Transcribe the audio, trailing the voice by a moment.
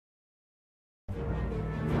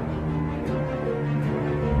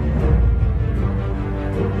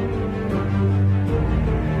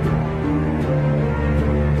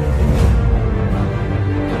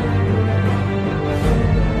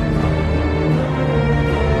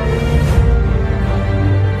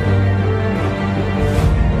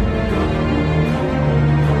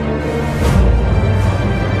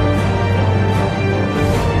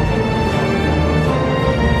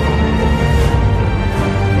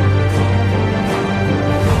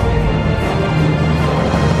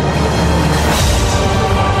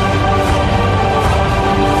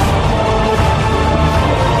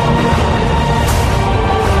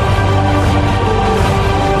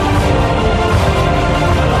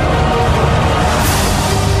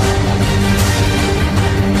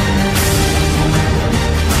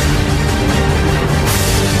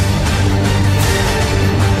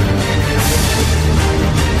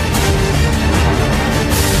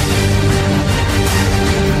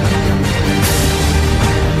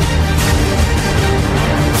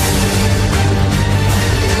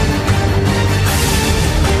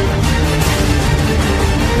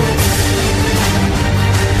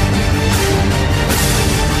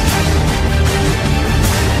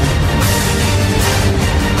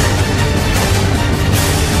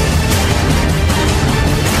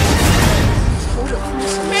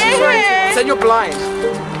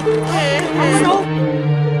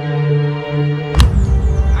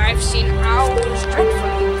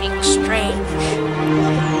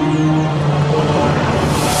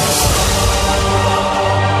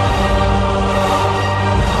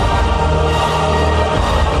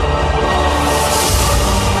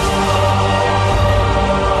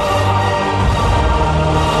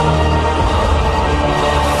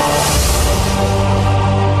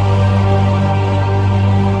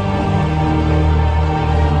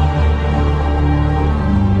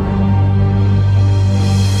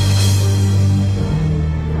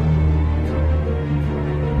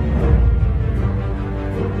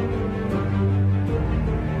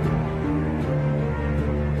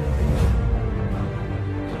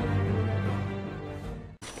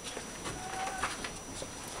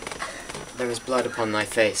there is blood upon thy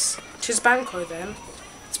face. 'Tis Banquo then.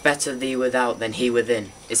 It's better thee without than he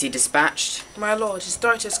within. Is he dispatched? My lord, his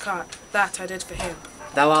throat is cut. That I did for him.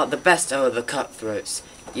 Thou art the best o'er the cutthroats,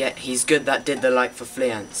 yet he's good that did the like for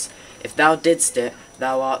Fleance. If thou didst it,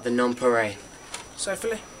 thou art the nonpareil. So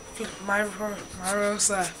my royal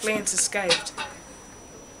sir, Fleance escaped.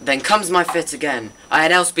 Then comes my fit again. I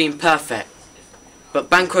had else been perfect. But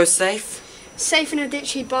Banquo's safe? Safe in a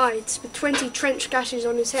ditch he bides, with 20 trench gashes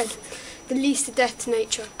on his head, the least a death to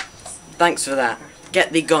nature. Thanks for that.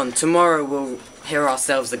 Get thee gone. Tomorrow we'll hear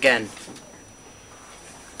ourselves again.